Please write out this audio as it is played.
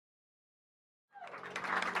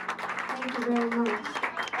Thank you very much.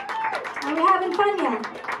 Are we having fun yet?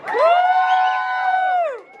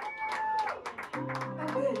 Oh,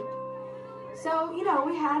 good. So, you know,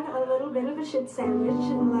 we had a little bit of a shit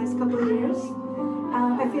sandwich in the last couple of years.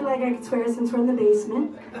 I feel like I could swear since we're in the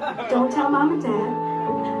basement. Don't tell mom and dad.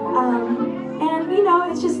 And, you know,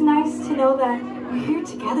 it's just nice to know that we're here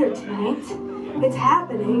together tonight. It's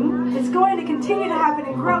happening. It's going to continue to happen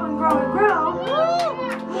and grow and grow and grow.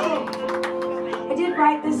 I did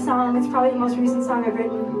write this song. It's probably the most recent song I've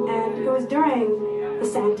written, and it was during the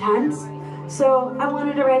sad times. So I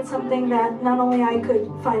wanted to write something that not only I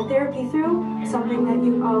could find therapy through, something that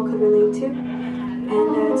you all could relate to.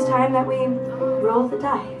 And it's time that we roll the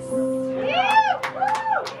dice. Yeah.